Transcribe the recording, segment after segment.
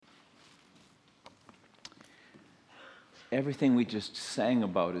everything we just sang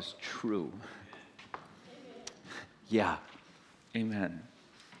about is true. Yeah. Amen.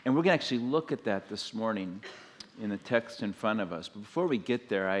 And we're going to actually look at that this morning in the text in front of us. But before we get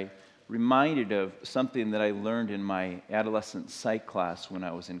there, I reminded of something that I learned in my adolescent psych class when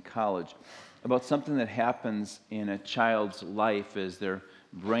I was in college about something that happens in a child's life as their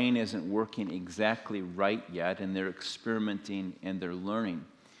brain isn't working exactly right yet, and they're experimenting and they're learning.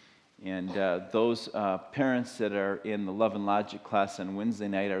 And those parents that are in the Love and Logic class on Wednesday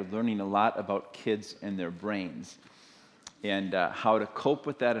night are learning a lot about kids and their brains and how to cope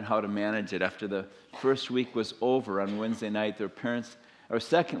with that and how to manage it. After the first week was over on Wednesday night, their parents, or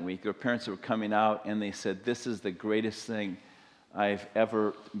second week, their parents were coming out and they said, "This is the greatest thing I've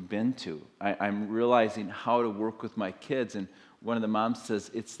ever been to. I'm realizing how to work with my kids." And one of the moms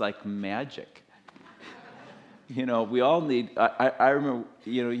says, "It's like magic." You know, we all need, I remember,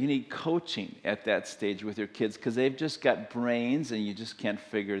 you need coaching at that stage with your kids because they've just got brains and you just can't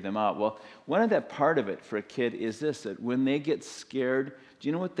figure them out. Well, one of that part of it for a kid is this, that when they get scared, do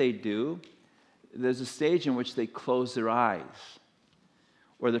you know what they do? There's a stage in which they close their eyes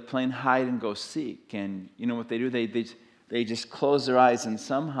or they're playing hide and go seek. And you know what they do? They just close their eyes and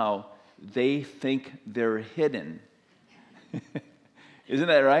somehow they think they're hidden. Isn't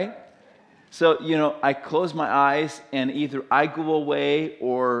that right? So, I close my eyes and either I go away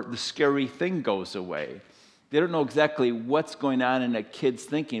or the scary thing goes away. They don't know exactly what's going on in a kid's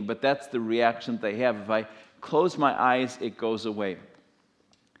thinking, but that's the reaction they have. If I close my eyes, it goes away.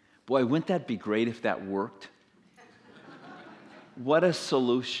 Boy, wouldn't that be great if that worked? What a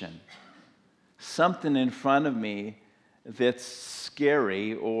solution. Something in front of me that's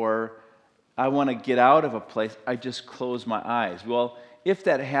scary or I want to get out of a place, I just close my eyes. Well, if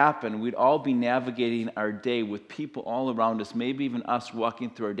that happened, we'd all be navigating our day with people all around us, maybe even us walking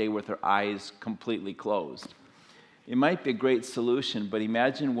through our day with our eyes completely closed. It might be a great solution, but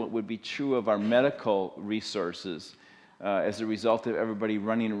imagine what would be true of our medical resources as a result of everybody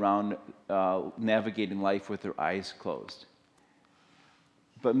running around navigating life with their eyes closed.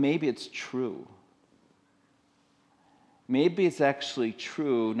 But maybe it's true. Maybe it's actually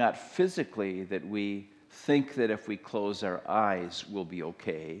true, not physically, that we think that if we close our eyes, we'll be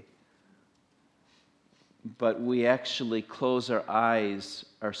okay. But we actually close our eyes,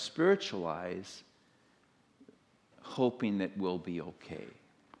 our spiritual eyes, hoping that we'll be okay.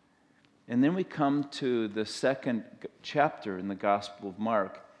 And then we come to the second chapter in the Gospel of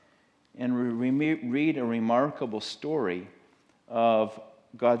Mark, and we read a remarkable story of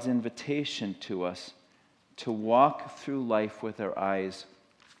God's invitation to us to walk through life with our eyes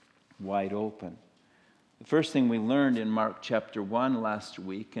wide open. The first thing we learned in Mark chapter 1 last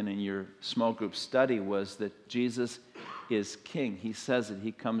week and in your small group study was that Jesus is king. He says it.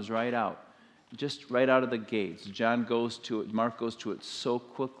 He comes right out, just right out of the gates. Mark goes to it so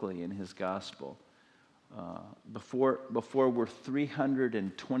quickly in his gospel. Before we're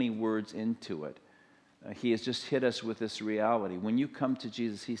 320 words into it, he has just hit us with this reality. When you come to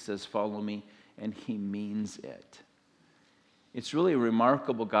Jesus, he says, "Follow me," and he means it. It's really a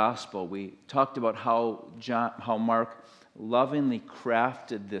remarkable gospel. We talked about how Mark lovingly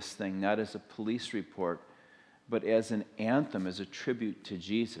crafted this thing, not as a police report, but as an anthem, as a tribute to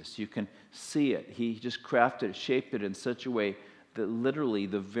Jesus. You can see it. He just crafted it, shaped it in such a way that literally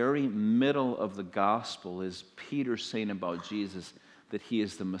the very middle of the gospel is Peter saying about Jesus that he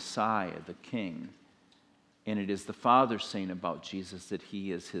is the Messiah, the King. And it is the Father saying about Jesus that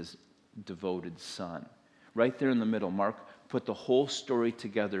he is his devoted Son. Right there in the middle, Mark put the whole story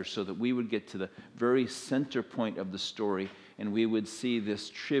together so that we would get to the very center point of the story and we would see this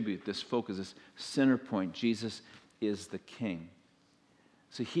tribute, this focus, this center point. Jesus is the King.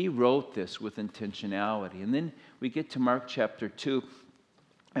 So he wrote this with intentionality. And then we get to Mark chapter 2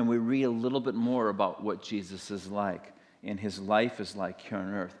 and we read a little bit more about what Jesus is like and his life is like here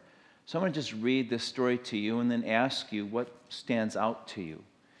on earth. So I'm going to just read this story to you and then ask you what stands out to you.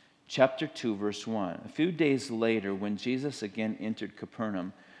 Chapter 2, verse 1. A few days later, when Jesus again entered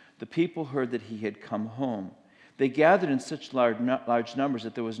Capernaum, the people heard that he had come home. They gathered in such large numbers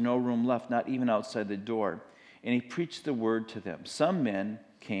that there was no room left, not even outside the door. And he preached the word to them. Some men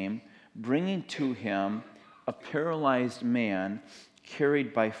came, bringing to him a paralyzed man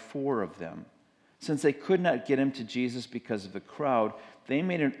carried by 4 of them. Since they could not get him to Jesus because of the crowd, they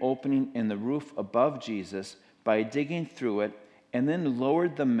made an opening in the roof above Jesus by digging through it and then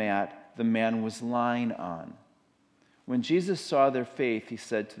lowered the mat the man was lying on. When Jesus saw their faith, he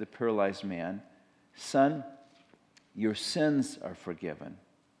said to the paralyzed man, "Son, your sins are forgiven."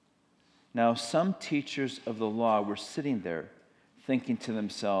 Now some teachers of the law were sitting there, thinking to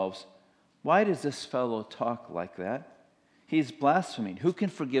themselves, "Why does this fellow talk like that? He's blaspheming. Who can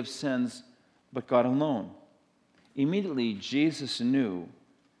forgive sins but God alone? Immediately, Jesus knew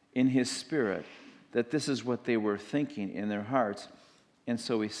in his spirit that this is what they were thinking in their hearts. And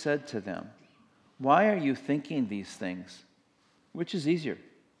so he said to them, "Why are you thinking these things? Which is easier,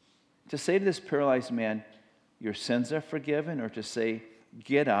 to say to this paralyzed man, 'Your sins are forgiven,' or to say,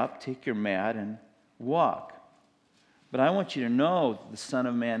 'Get up, take your mat, and walk'? But I want you to know that the Son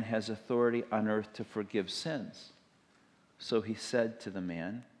of Man has authority on earth to forgive sins." So he said to the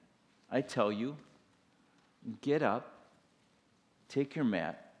man, "I tell you, get up, take your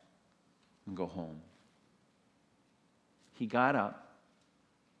mat, and go home." He got up,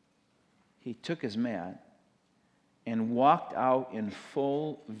 he took his mat, and walked out in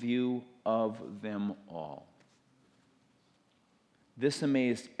full view of them all. This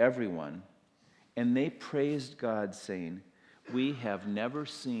amazed everyone, and they praised God, saying, "We have never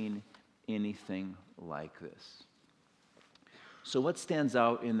seen anything like this." So what stands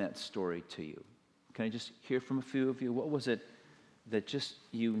out in that story to you? Can I just hear from a few of you? What was it that just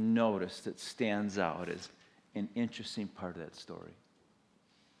you noticed that stands out as an interesting part of that story?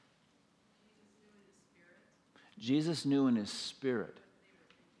 Jesus knew in his spirit.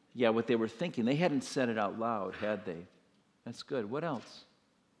 Yeah, what they were thinking. They hadn't said it out loud, had they? That's good. What else?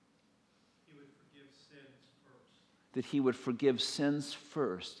 He would forgive sins first. That he would forgive sins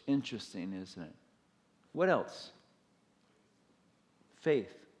first. Interesting, isn't it? What else?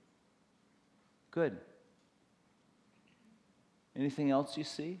 Faith. Good. Anything else you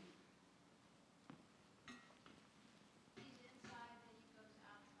see?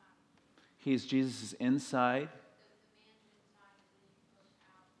 Jesus is inside.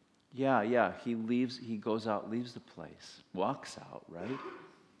 Yeah. He leaves. He goes out, leaves the place, walks out. Right.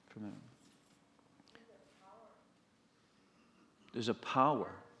 There's a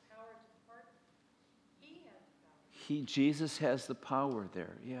power. Jesus has the power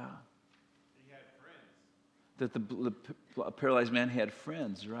there. Yeah. He had friends. That the paralyzed man had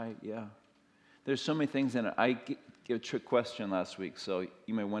friends. Right. Yeah. There's so many things in it. I gave a trick question last week, so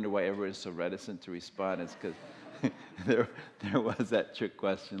you may wonder why everyone is so reticent to respond. It's because there was that trick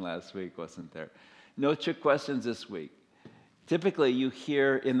question last week, wasn't there? No trick questions this week. Typically, you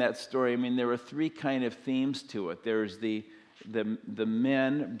hear in that story, there were three kind of themes to it. There's the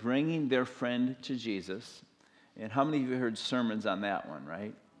men bringing their friend to Jesus. And how many of you heard sermons on that one,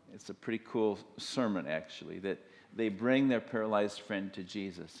 right? It's a pretty cool sermon, actually, that they bring their paralyzed friend to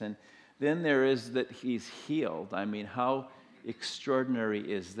Jesus. And then there is that he's healed. How extraordinary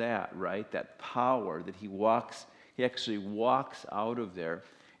is that, right? That power that he actually walks out of there.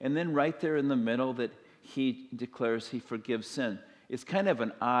 And then right there in the middle that he declares he forgives sin. It's kind of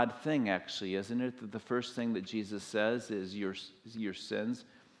an odd thing, actually, isn't it? That the first thing that Jesus says is your sins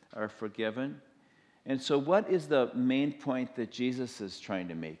are forgiven. And so what is the main point that Jesus is trying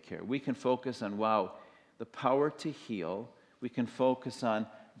to make here? We can focus on, the power to heal. We can focus on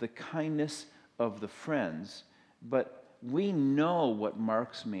the kindness of the friends. But we know what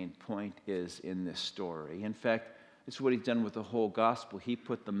Mark's main point is in this story. In fact, it's what he's done with the whole gospel. He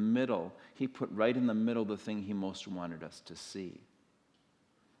put right in the middle the thing he most wanted us to see.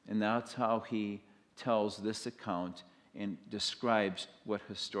 And that's how he tells this account and describes what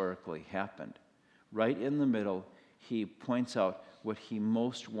historically happened. Right in the middle, he points out what he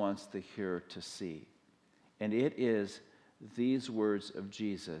most wants the hearer to see. And it is these words of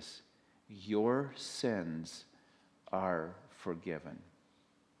Jesus, "Your sins are forgiven."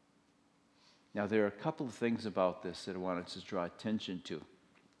 Now, there are a couple of things about this that I wanted to draw attention to,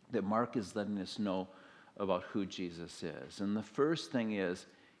 that Mark is letting us know about who Jesus is. And the first thing is,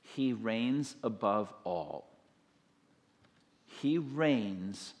 he reigns above all. He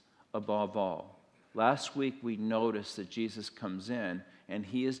reigns above all. Last week, we noticed that Jesus comes in, and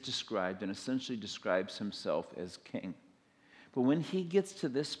he is described, and essentially describes himself as king. But when he gets to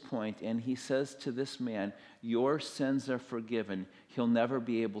this point and he says to this man, "Your sins are forgiven," he'll never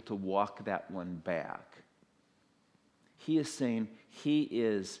be able to walk that one back. He is saying he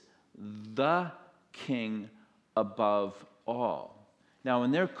is the king above all. Now,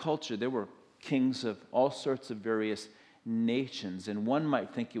 in their culture, there were kings of all sorts of various nations, and one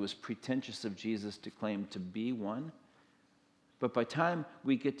might think it was pretentious of Jesus to claim to be one. But by the time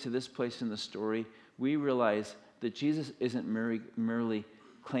we get to this place in the story, we realize that Jesus isn't merely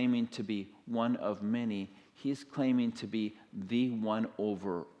claiming to be one of many. He's claiming to be the one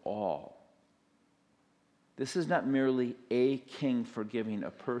over all. This is not merely a king forgiving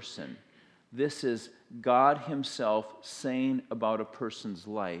a person. This is God himself saying about a person's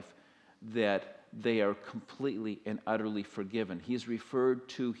life that they are completely and utterly forgiven. He's referred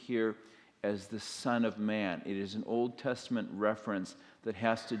to here as the Son of Man. It is an Old Testament reference that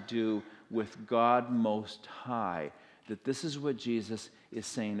has to do with God Most High. That this is what Jesus is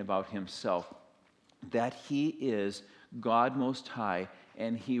saying about himself, that he is God Most High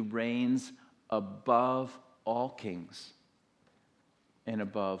and he reigns above all kings and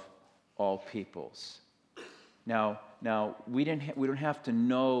above all peoples. Now we don't have to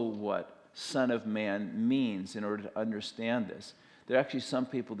know what Son of Man means in order to understand this. There are actually some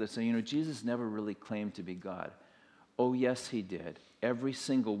people that say, Jesus never really claimed to be God. Oh, yes, he did. Every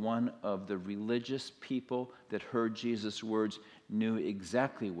single one of the religious people that heard Jesus' words knew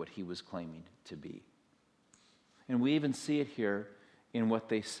exactly what he was claiming to be. And we even see it here in what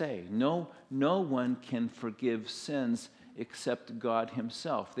they say. No one can forgive sins except God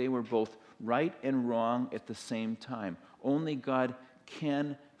himself. They were both right and wrong at the same time. Only God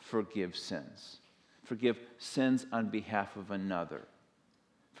can forgive sins. Forgive sins on behalf of another.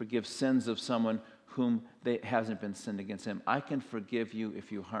 Forgive sins of someone whom hasn't been sinned against him. I can forgive you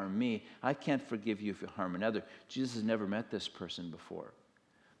if you harm me. I can't forgive you if you harm another. Jesus has never met this person before.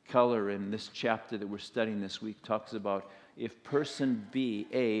 Keller, in this chapter that we're studying this week, talks about if person B,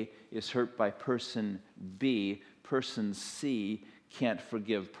 A, is hurt by person B, person C can't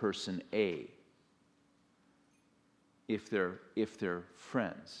forgive person A if they're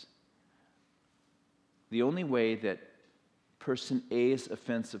friends. The only way that person A's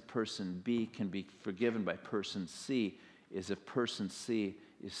offense of person B can be forgiven by person C is if person C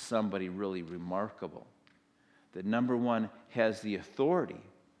is somebody really remarkable. That number one has the authority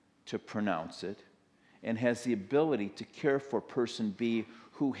to pronounce it and has the ability to care for person B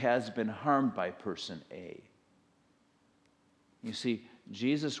who has been harmed by person A. You see,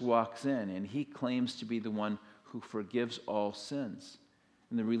 Jesus walks in and he claims to be the one who forgives all sins.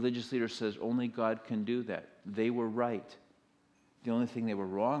 And the religious leader says only God can do that. They were right. The only thing they were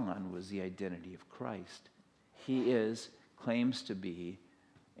wrong on was the identity of Christ. He claims to be,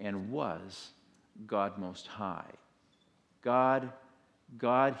 and was God Most High. God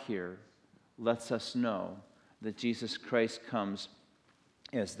here lets us know that Jesus Christ comes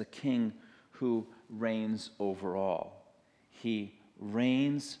as the King who reigns over all. He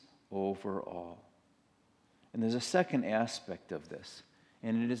reigns over all. And there's a second aspect of this.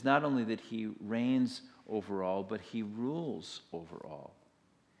 And it is not only that he reigns over all, but he rules over all.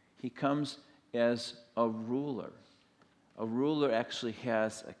 He comes as a ruler. A ruler actually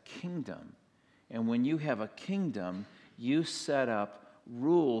has a kingdom. And when you have a kingdom, you set up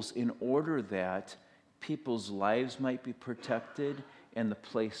rules in order that people's lives might be protected and the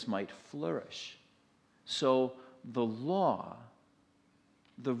place might flourish. So the law,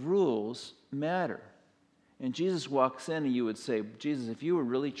 the rules matter. And Jesus walks in and you would say, Jesus, if you were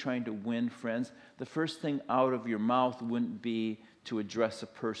really trying to win friends, the first thing out of your mouth wouldn't be to address a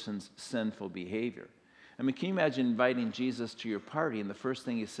person's sinful behavior. I mean, can you imagine inviting Jesus to your party and the first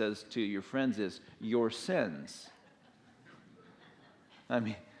thing he says to your friends is, your sins? I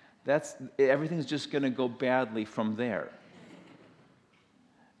mean, everything's just going to go badly from there.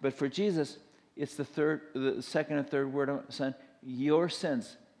 But for Jesus, it's the second and third word, son, your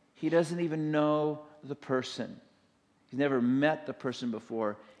sins. He doesn't even know the person. He's never met the person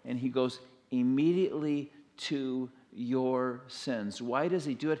before, and he goes immediately to your sins. Why does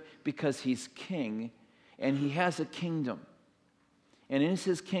he do it? Because he's king, and he has a kingdom. And in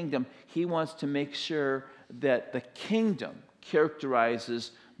his kingdom, he wants to make sure that the kingdom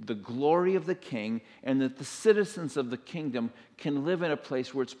characterizes the glory of the king, and that the citizens of the kingdom can live in a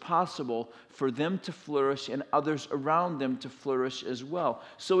place where it's possible for them to flourish and others around them to flourish as well.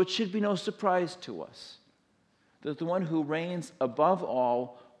 So it should be no surprise to us that the one who reigns above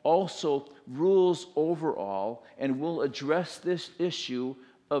all also rules over all and will address this issue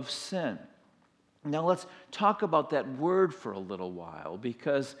of sin. Now let's talk about that word for a little while,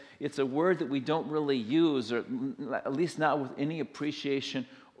 because it's a word that we don't really use, or at least not with any appreciation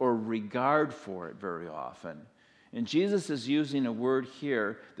or regard for it very often. And Jesus is using a word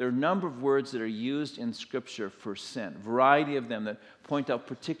here. There are a number of words that are used in Scripture for sin, a variety of them that point out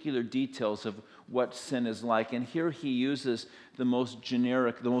particular details of what sin is like. And here he uses the most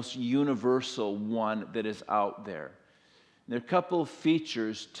generic, the most universal one that is out there. There are a couple of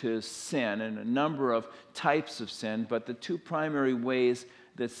features to sin and a number of types of sin, but the two primary ways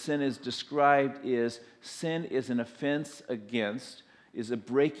that sin is described is sin is an offense against, is a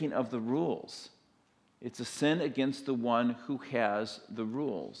breaking of the rules. It's a sin against the one who has the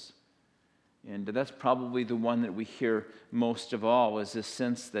rules. And that's probably the one that we hear most of all, is this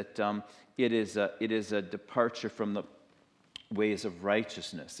sense that it is a departure from the ways of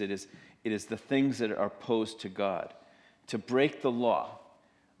righteousness. It is the things that are opposed to God. To break the law.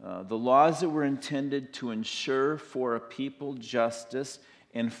 The laws that were intended to ensure for a people justice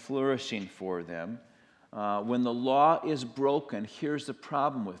and flourishing for them. When the law is broken, here's the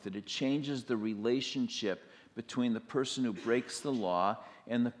problem with it. It changes the relationship between the person who breaks the law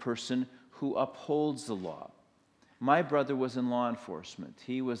and the person who upholds the law. My brother was in law enforcement.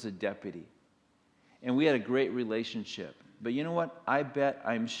 He was a deputy. And we had a great relationship. But you know what?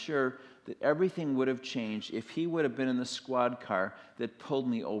 I'm sure that everything would have changed if he would have been in the squad car that pulled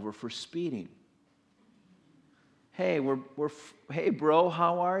me over for speeding. Hey, hey bro,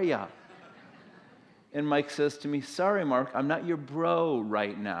 how are ya? And Mike says to me, sorry, Mark, I'm not your bro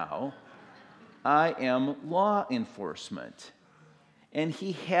right now. I am law enforcement. And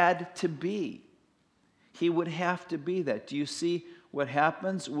he had to be. He would have to be that. Do you see what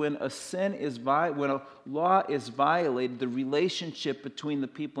happens when when a law is violated? The relationship between the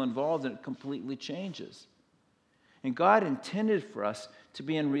people involved in it completely changes. And God intended for us to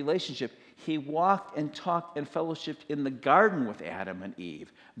be in relationship. He walked and talked and fellowshiped in the garden with Adam and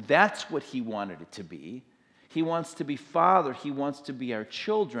Eve. That's what he wanted it to be. He wants to be Father. He wants to be our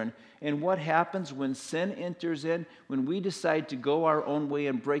children. And what happens when sin enters in? When we decide to go our own way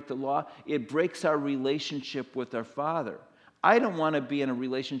and break the law, it breaks our relationship with our Father. I don't want to be in a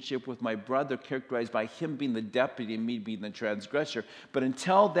relationship with my brother characterized by him being the deputy and me being the transgressor. But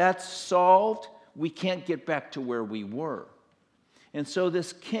until that's solved, we can't get back to where we were. And so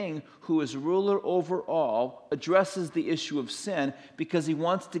this king, who is ruler over all, addresses the issue of sin because he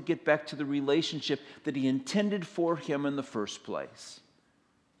wants to get back to the relationship that he intended for him in the first place.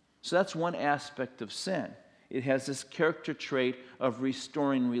 So that's one aspect of sin. It has this character trait of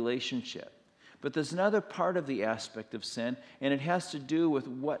restoring relationship. But there's another part of the aspect of sin, and it has to do with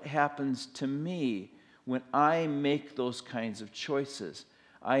what happens to me when I make those kinds of choices.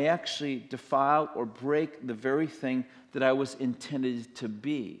 I actually defile or break the very thing that I was intended to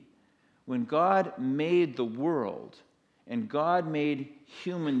be. When God made the world and God made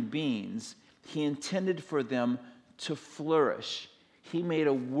human beings, he intended for them to flourish. He made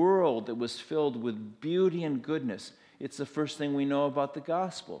a world that was filled with beauty and goodness. It's the first thing we know about the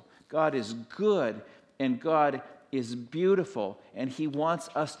gospel. God is good and God is beautiful, and he wants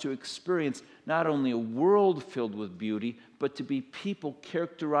us to experience not only a world filled with beauty, but to be people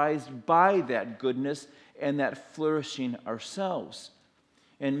characterized by that goodness and that flourishing ourselves.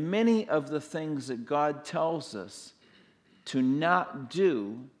 And many of the things that God tells us to not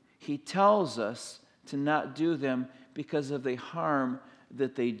do, he tells us to not do them because of the harm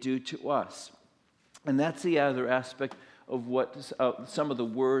that they do to us. And that's the other aspect of what some of the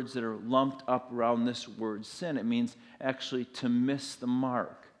words that are lumped up around this word sin. It means actually to miss the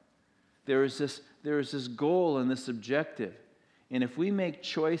mark. There is this goal and this objective. And if we make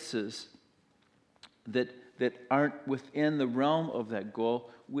choices that aren't within the realm of that goal,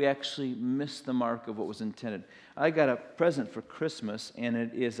 we actually miss the mark of what was intended. I got a present for Christmas, and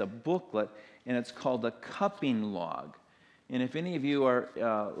it is a booklet, and it's called a cupping log. And if any of you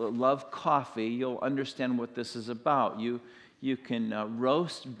love coffee, you'll understand what this is about. You can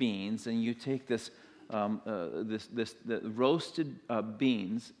roast beans, and you take the roasted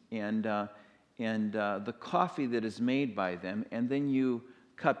beans and the coffee that is made by them, and then you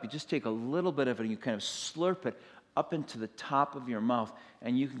just take a little bit of it and you kind of slurp it up into the top of your mouth,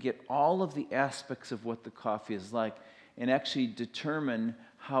 and you can get all of the aspects of what the coffee is like and actually determine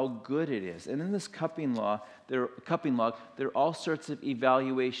how good it is. And in this cupping log, there are all sorts of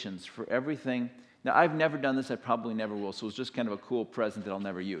evaluations for everything. Now, I've never done this. I probably never will, so it's just kind of a cool present that I'll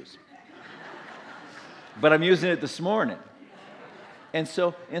never use. But I'm using it this morning. And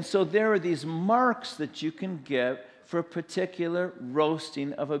so there are these marks that you can get for a particular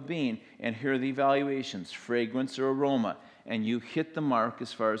roasting of a bean. And here are the evaluations: fragrance or aroma. And you hit the mark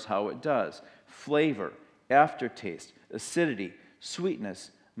as far as how it does. Flavor, aftertaste, acidity,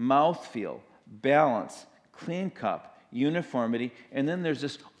 sweetness, mouthfeel, balance, clean cup, uniformity, and then there's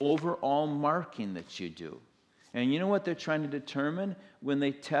this overall marking that you do. And you know what they're trying to determine when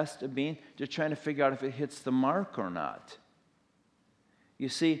they test a bean? They're trying to figure out if it hits the mark or not. You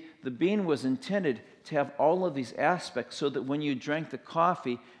see, the bean was intended to have all of these aspects so that when you drank the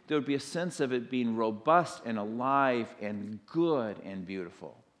coffee, there would be a sense of it being robust and alive and good and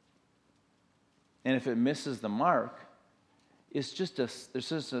beautiful. And if it misses the mark, there's just a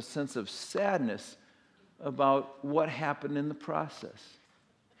sense of sadness about what happened in the process.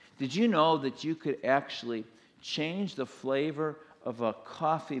 Did you know that you could actually change the flavor of a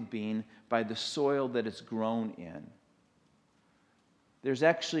coffee bean by the soil that it's grown in? There's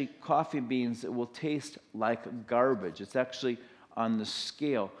actually coffee beans that will taste like garbage. It's actually on the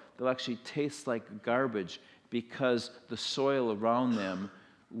scale. They'll actually taste like garbage because the soil around them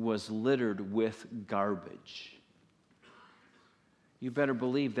was littered with garbage, you better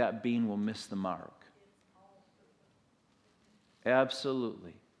believe that bean will miss the mark.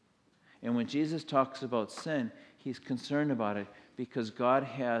 Absolutely. And when Jesus talks about sin, he's concerned about it because God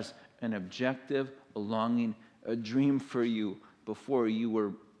has an objective, a longing, a dream for you before you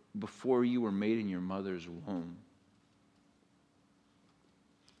were made in your mother's womb.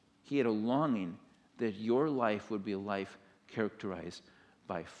 He had a longing that your life would be a life characterized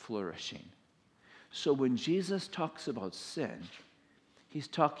by flourishing. So when Jesus talks about sin, he's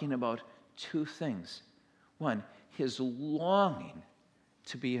talking about two things. One, his longing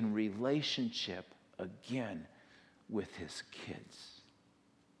to be in relationship again with his kids.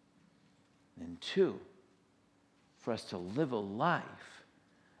 And two, for us to live a life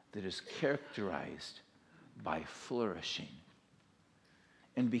that is characterized by flourishing.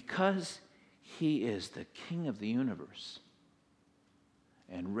 And because he is the King of the universe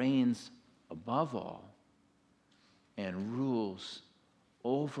and reigns above all and rules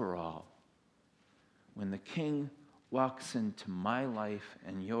over all, when the King walks into my life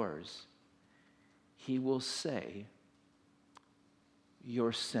and yours, he will say,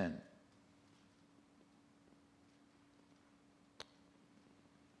 your sin,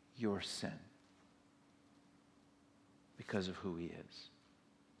 your sin, because of who he is.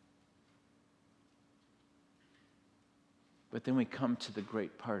 But then we come to the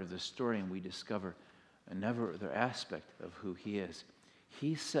great part of the story and we discover another aspect of who he is.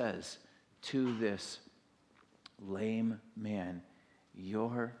 He says to this lame man,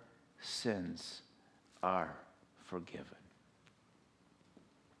 your sins are forgiven.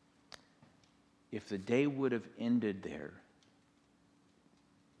 If the day would have ended there,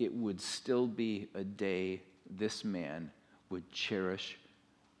 it would still be a day this man would cherish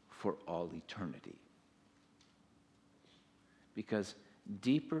for all eternity. Because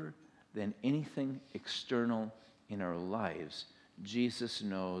deeper than anything external in our lives, Jesus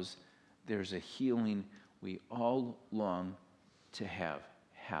knows there's a healing we all long to have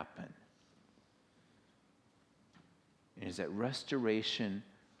happen. It is that restoration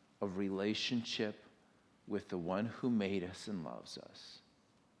of relationship with the one who made us and loves us.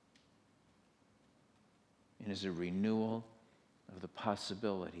 It is a renewal of the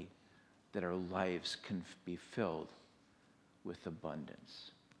possibility that our lives can be filled with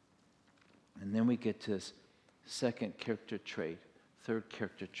abundance. And then we get to this third character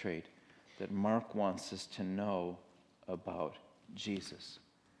trait that Mark wants us to know about Jesus.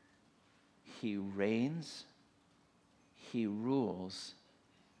 He reigns, he rules,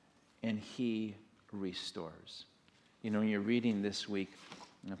 and he restores. You know, when you're reading this week,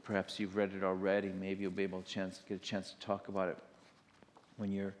 perhaps you've read it already, maybe you'll be able to get a chance to talk about it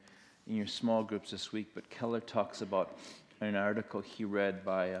when you're in your small groups this week, but Keller talks about an article he read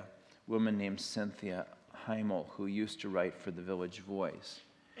by a woman named Cynthia Heimel, who used to write for the Village Voice.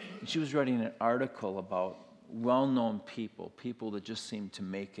 And she was writing an article about well-known people that just seem to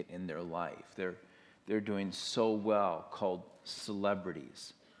make it in their life. They're doing so well, called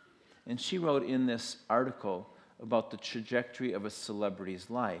celebrities. And she wrote in this article about the trajectory of a celebrity's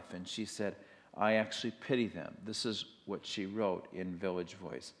life. And she said, I actually pity them. This is what she wrote in Village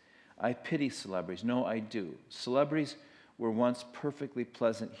Voice. I pity celebrities. No, I do. Celebrities were once perfectly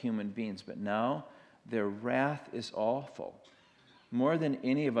pleasant human beings, but now their wrath is awful. More than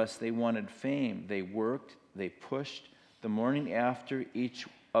any of us, they wanted fame. They worked, they pushed. The morning after each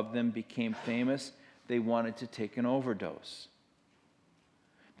of them became famous, they wanted to take an overdose.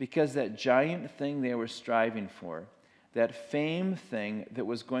 Because that giant thing they were striving for, that fame thing that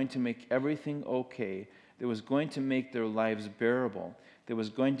was going to make everything okay, that was going to make their lives bearable, that was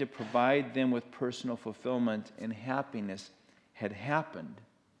going to provide them with personal fulfillment and happiness, had happened,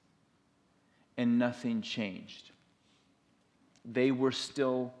 and nothing changed. They were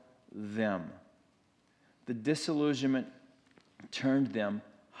still them. The disillusionment turned them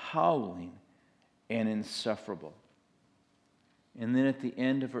howling and insufferable. And then at the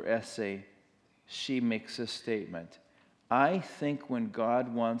end of her essay, she makes a statement. I think when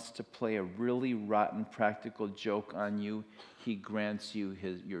God wants to play a really rotten practical joke on you, he grants you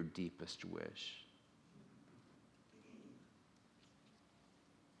your deepest wish.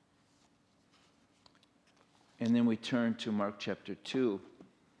 And then we turn to Mark chapter 2,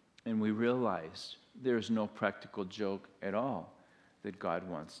 and we realize there's no practical joke at all that God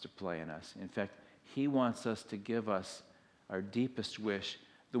wants to play in us. In fact, he wants us to give us our deepest wish,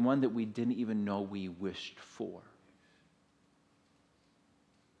 the one that we didn't even know we wished for.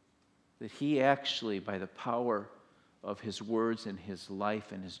 That he actually, by the power of his words and his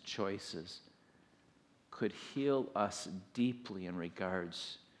life and his choices, could heal us deeply in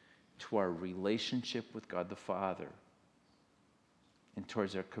regards to our relationship with God the Father and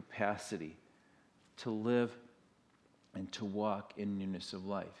towards our capacity to live and to walk in newness of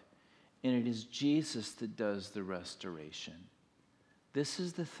life. And it is Jesus that does the restoration. This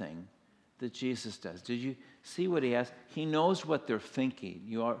is the thing that Jesus does. Did you see what he asked? He knows what they're thinking.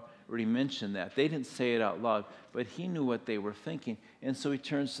 You already mentioned that. They didn't say it out loud, but he knew what they were thinking. And so he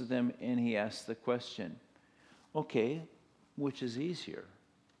turns to them and he asks the question, okay, which is easier?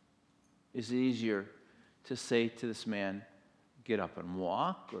 Is it easier to say to this man, get up and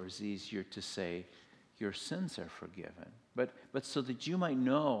walk, or is it easier to say, your sins are forgiven? But so that you might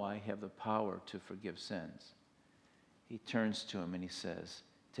know I have the power to forgive sins. He turns to him and he says,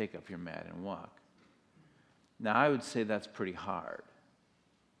 take up your mat and walk. Now, I would say that's pretty hard.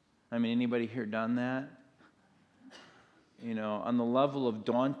 I mean, anybody here done that? You know, on the level of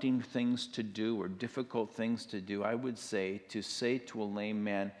daunting things to do or difficult things to do, I would say to a lame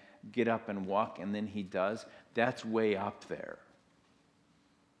man, get up and walk, and then he does, that's way up there.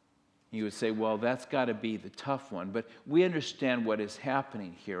 You would say, well, that's got to be the tough one. But we understand what is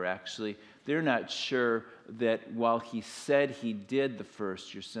happening here, actually. They're not sure that while he said he did the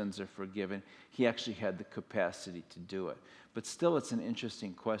first, your sins are forgiven, he actually had the capacity to do it. But still, it's an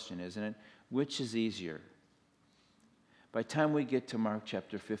interesting question, isn't it? Which is easier? By the time we get to Mark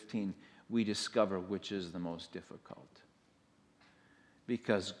chapter 15, we discover which is the most difficult.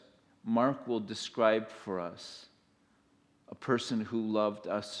 Because Mark will describe for us a person who loved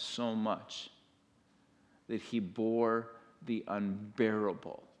us so much that he bore the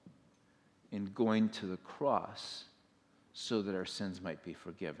unbearable in going to the cross so that our sins might be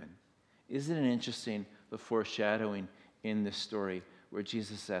forgiven. Isn't it interesting, the foreshadowing in this story where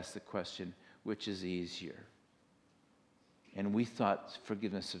Jesus asked the question, which is easier? And we thought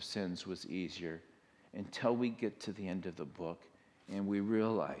forgiveness of sins was easier until we get to the end of the book and we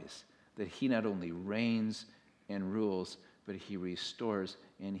realize that he not only reigns and rules, but he restores,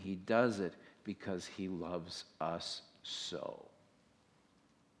 and he does it because he loves us so.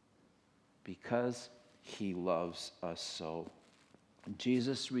 Because he loves us so.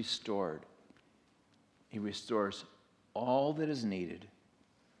 Jesus restored. He restores all that is needed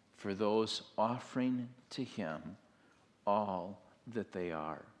for those offering to him all that they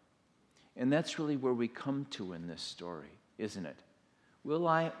are. And that's really where we come to in this story, isn't it? Will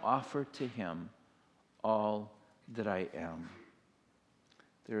I offer to him all that I am?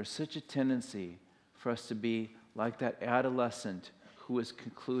 There is such a tendency for us to be like that adolescent who has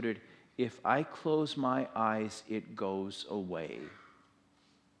concluded, if I close my eyes, it goes away.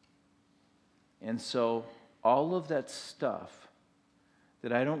 And so all of that stuff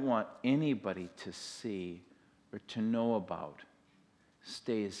that I don't want anybody to see or to know about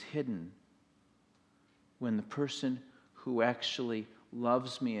stays hidden when the person who actually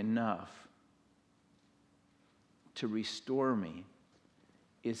loves me enough to restore me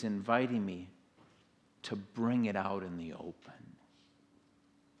is inviting me to bring it out in the open.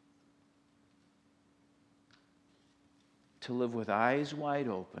 To live with eyes wide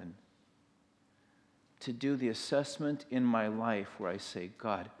open. To do the assessment in my life where I say,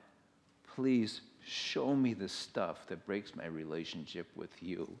 God, please show me the stuff that breaks my relationship with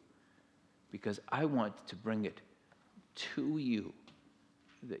you, because I want to bring it to you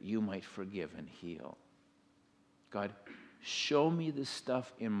that you might forgive and heal. God, show me the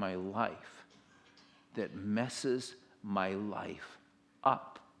stuff in my life that messes my life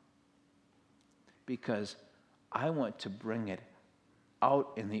up, because I want to bring it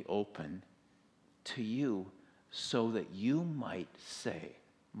out in the open to you so that you might say,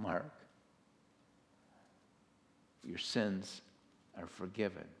 Mark, your sins are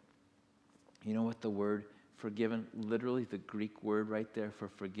forgiven. You know what the word forgiven, literally the Greek word right there for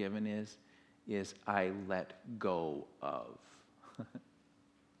forgiven is I let go of.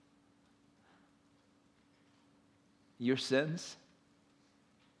 Your sins,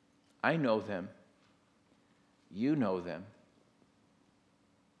 I know them. You know them.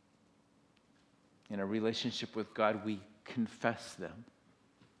 In a relationship with God, we confess them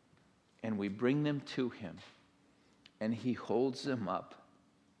and we bring them to him, and he holds them up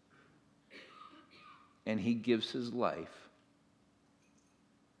and he gives his life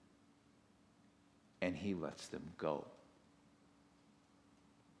and he lets them go.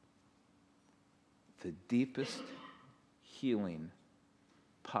 The deepest healing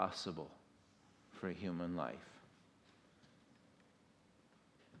possible for human life.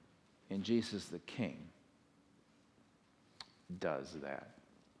 And Jesus the King does that.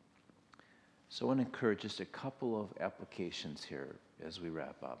 So I want to encourage just a couple of applications here as we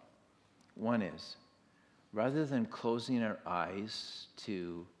wrap up. One is, rather than closing our eyes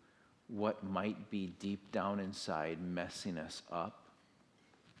to what might be deep down inside messing us up,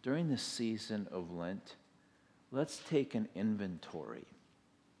 during the season of Lent, let's take an inventory.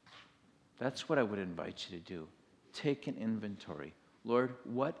 That's what I would invite you to do. Take an inventory. Lord,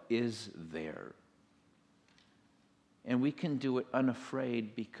 what is there? And we can do it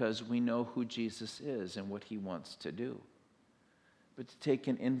unafraid because we know who Jesus is and what he wants to do. But to take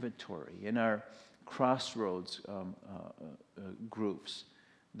an inventory in our Crossroads groups,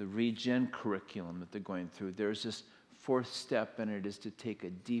 the Regen curriculum that they're going through, there's this fourth step, and it is to take a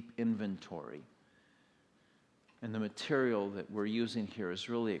deep inventory. And the material that we're using here is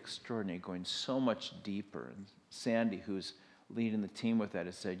really extraordinary, going so much deeper. And Sandy, who's leading the team with that,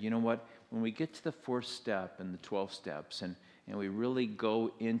 has said, you know what, when we get to the fourth step and the 12 steps, and we really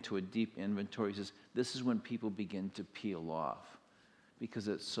go into a deep inventory, he says, this is when people begin to peel off because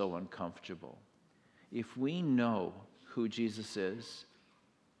it's so uncomfortable. If we know who Jesus is,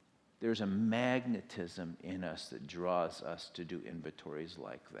 there's a magnetism in us that draws us to do inventories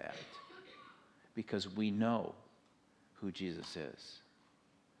like that because we know who Jesus is.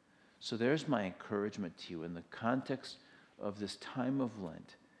 So there's my encouragement to you in the context of this time of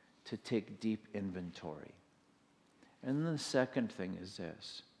Lent to take deep inventory. And then the second thing is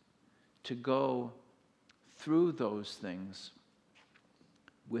this, to go through those things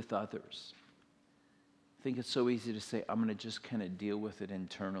with others. I think it's so easy to say, I'm going to just kind of deal with it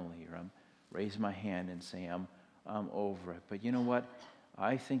internally, or I'm raise my hand and say, I'm over it. But you know what?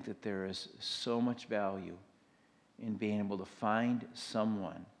 I think that there is so much value in being able to find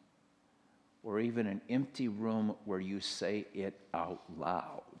someone or even an empty room where you say it out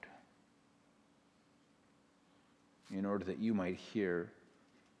loud in order that you might hear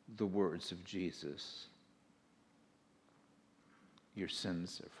the words of Jesus. Your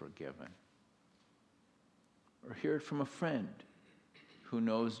sins are forgiven. Or hear it from a friend who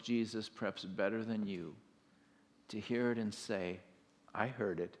knows Jesus perhaps better than you, to hear it and say, I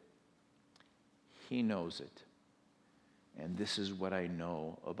heard it, he knows it, and this is what I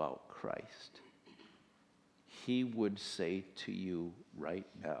know about Christ. He would say to you right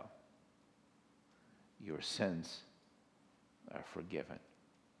now, your sins are forgiven.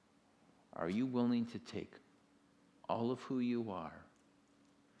 Are you willing to take all of who you are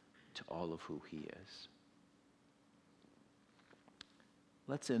to all of who he is?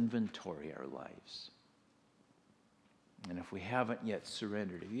 Let's inventory our lives. And if we haven't yet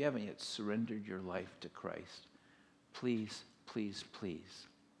surrendered, if you haven't yet surrendered your life to Christ, please, please, please,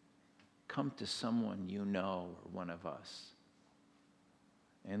 come to someone you know or one of us,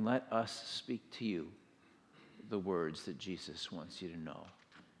 and let us speak to you the words that Jesus wants you to know,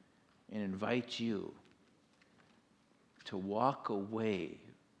 and invite you to walk away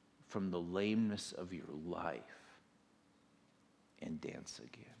from the lameness of your life and dance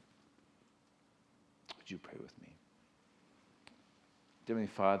again. Would you pray with me? Heavenly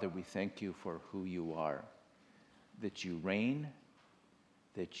Father, we thank you for who you are, that you reign,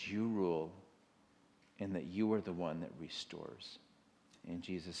 that you rule, and that you are the one that restores. In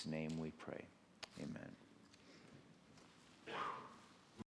Jesus' name we pray. Amen.